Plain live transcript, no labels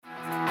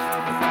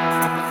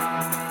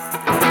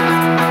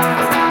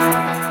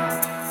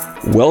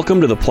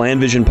Welcome to the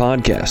PlanVision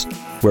podcast,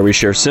 where we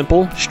share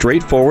simple,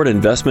 straightforward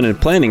investment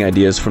and planning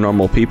ideas for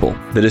normal people.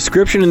 The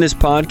description in this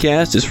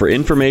podcast is for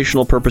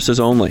informational purposes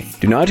only.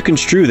 Do not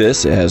construe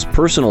this as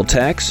personal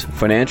tax,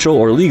 financial,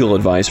 or legal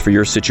advice for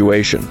your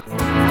situation.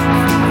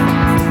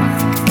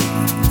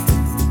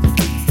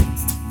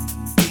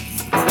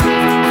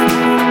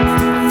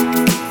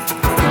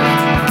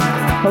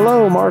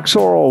 Hello, Mark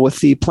Sorrell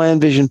with the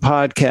PlanVision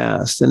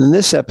podcast. And in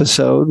this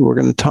episode, we're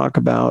going to talk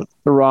about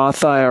the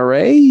Roth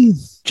IRA.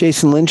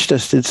 Jason Lynch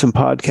just did some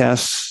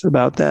podcasts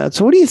about that.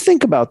 So what do you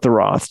think about the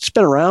Roth? It's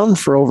been around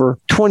for over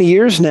 20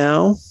 years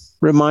now.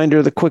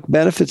 Reminder, the quick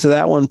benefits of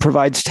that one: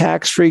 provides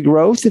tax-free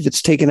growth if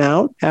it's taken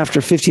out after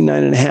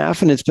 59 and a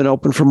half and it's been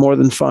open for more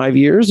than 5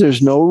 years.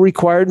 There's no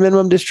required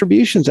minimum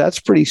distributions.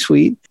 That's pretty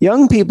sweet.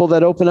 Young people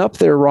that open up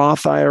their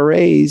Roth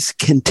IRAs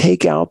can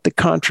take out the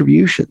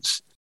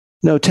contributions.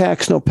 No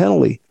tax, no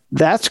penalty.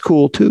 That's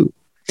cool too.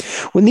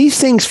 When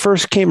these things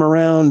first came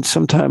around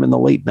sometime in the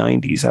late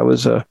 90s, I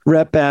was a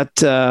rep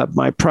at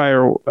my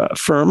prior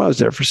firm. I was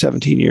there for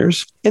 17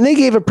 years. And they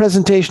gave a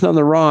presentation on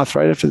the Roth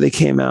right after they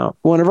came out.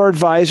 One of our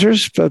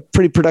advisors, a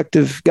pretty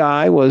productive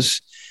guy,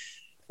 was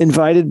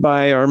invited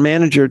by our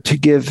manager to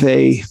give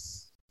a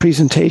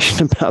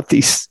presentation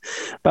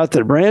about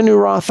their brand new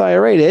Roth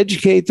IRA to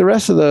educate the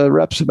rest of the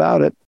reps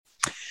about it.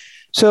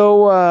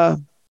 So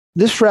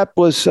this rep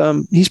was,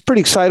 he's a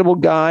pretty excitable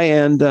guy,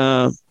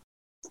 and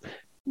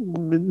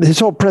his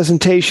whole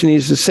presentation,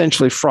 he's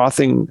essentially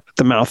frothing at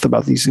the mouth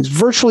about these things,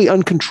 virtually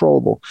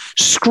uncontrollable,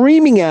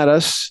 screaming at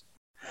us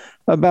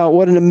about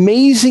what an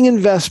amazing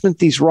investment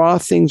these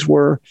Roth things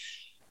were.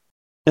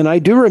 And I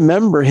do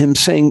remember him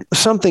saying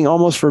something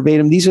almost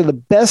verbatim: these are the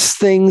best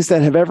things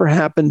that have ever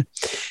happened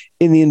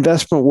in the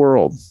investment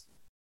world.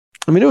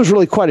 I mean, it was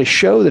really quite a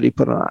show that he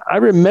put on. I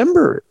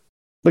remember it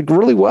like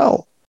really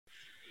well.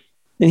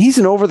 And he's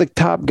an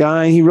over-the-top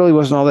guy. He really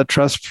wasn't all that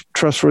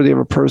trustworthy of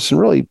a person,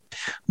 really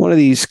one of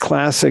these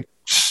classic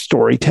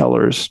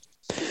storytellers.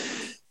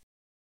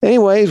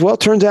 Anyways, well, it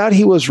turns out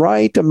he was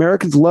right.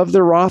 Americans love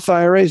their Roth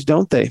IRAs,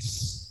 don't they?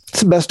 It's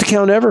the best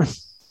account ever.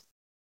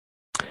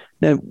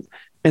 Now,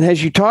 and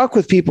as you talk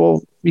with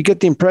people, you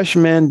get the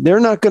impression, man, they're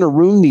not going to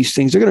ruin these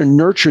things. They're going to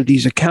nurture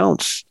these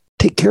accounts,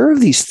 take care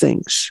of these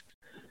things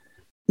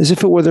as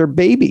if it were their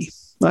baby.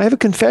 I have a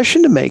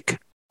confession to make.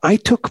 I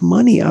took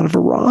money out of a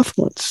Roth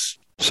once.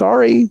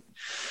 Sorry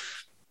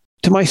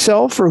to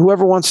myself or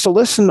whoever wants to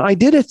listen. I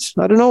did it.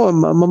 I don't know.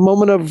 I'm a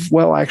moment of,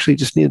 well, I actually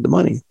just needed the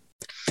money.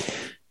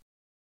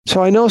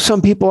 So I know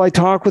some people I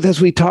talk with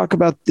as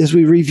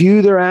we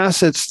review their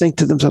assets, think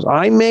to themselves,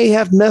 I may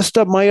have messed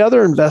up my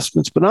other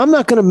investments, but I'm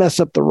not going to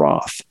mess up the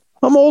Roth.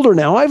 I'm older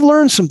now. I've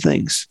learned some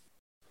things.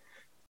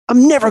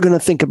 I'm never going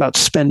to think about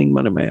spending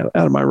money out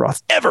of my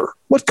Roth, ever.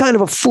 What kind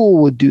of a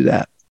fool would do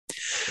that?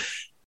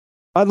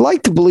 I'd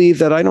like to believe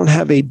that I don't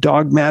have a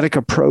dogmatic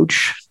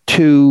approach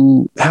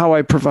to how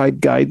I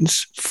provide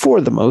guidance for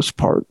the most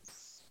part,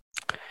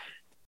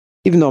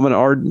 even though I'm an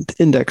ardent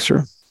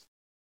indexer.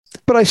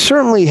 But I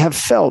certainly have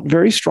felt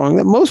very strong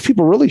that most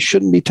people really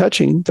shouldn't be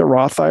touching the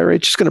Roth IRA.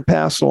 It's just going to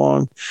pass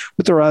along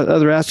with their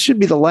other assets. It should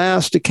be the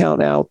last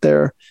account out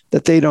there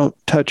that they don't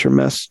touch or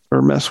mess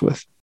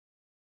with.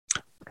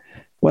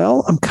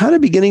 Well, I'm kind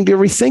of beginning to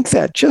rethink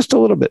that just a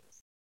little bit.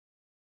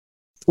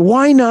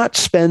 Why not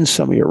spend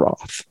some of your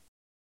Roth?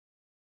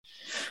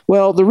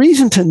 Well, the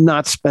reason to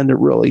not spend it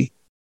really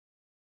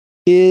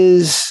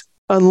is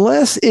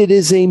unless it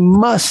is a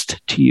must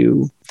to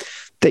you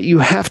that you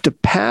have to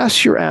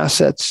pass your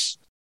assets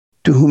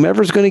to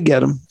whomever's going to get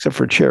them, except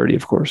for charity,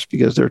 of course,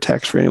 because they're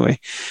tax-free anyway.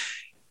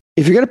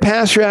 If you're going to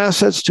pass your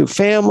assets to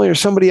family or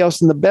somebody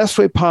else in the best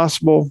way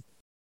possible,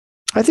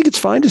 I think it's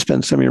fine to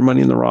spend some of your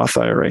money in the Roth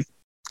IRA.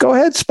 Go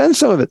ahead, spend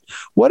some of it.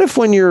 What if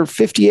when you're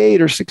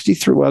 58 or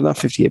 63, well, not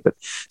 58, but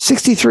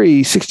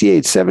 63,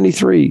 68,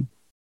 73,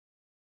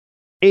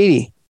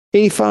 80,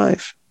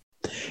 85.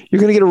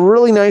 You're going to get a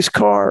really nice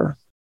car,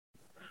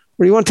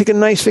 or you want to take a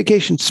nice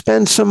vacation,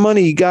 spend some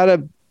money. You got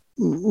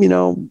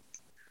to,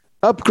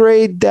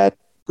 upgrade that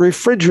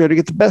refrigerator,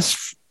 get the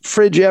best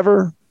fridge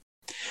ever.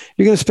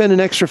 You're going to spend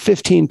an extra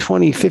 15,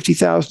 20,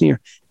 50,000 a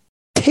year.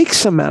 Take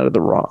some out of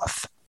the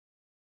Roth.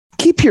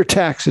 Keep your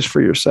taxes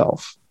for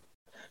yourself.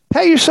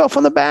 Pat yourself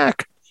on the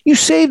back. You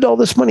saved all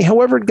this money.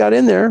 However it got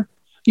in there,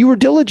 you were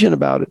diligent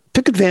about it.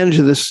 Took advantage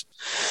of this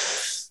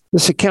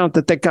account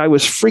that guy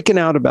was freaking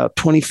out about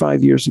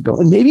 25 years ago.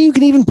 And maybe you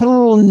can even put a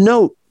little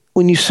note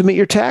when you submit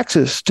your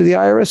taxes to the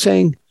IRS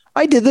saying,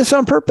 I did this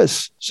on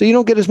purpose, so you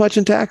don't get as much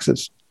in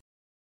taxes.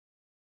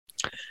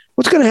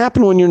 What's going to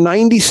happen when you're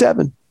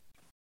 97?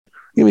 You're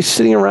going to be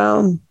sitting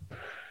around.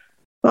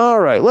 All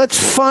right, let's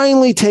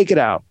finally take it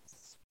out.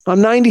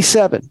 I'm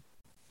 97.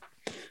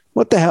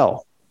 What the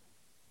hell?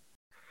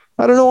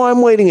 I don't know why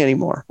I'm waiting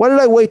anymore. Why did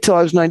I wait till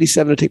I was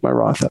 97 to take my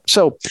Roth up?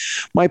 So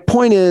my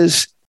point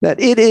is that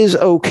it is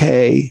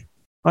okay.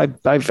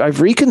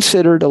 I've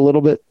reconsidered a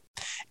little bit.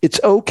 It's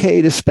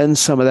okay to spend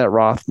some of that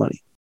Roth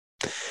money.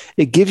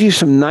 It gives you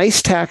some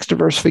nice tax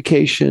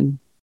diversification.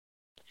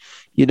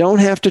 You don't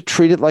have to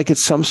treat it like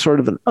it's some sort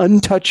of an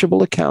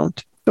untouchable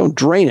account. Don't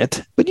drain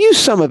it, but use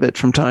some of it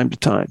from time to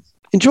time.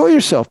 Enjoy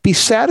yourself. Be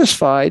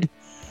satisfied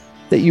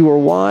that you were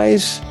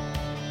wise,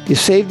 you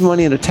saved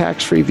money in a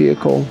tax-free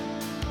vehicle,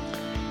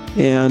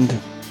 and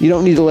you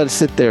don't need to let it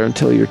sit there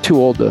until you're too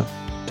old to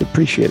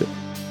appreciate it.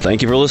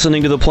 Thank you for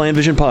listening to the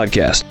PlanVision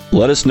podcast.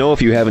 Let us know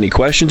if you have any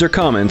questions or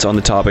comments on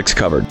the topics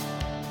covered.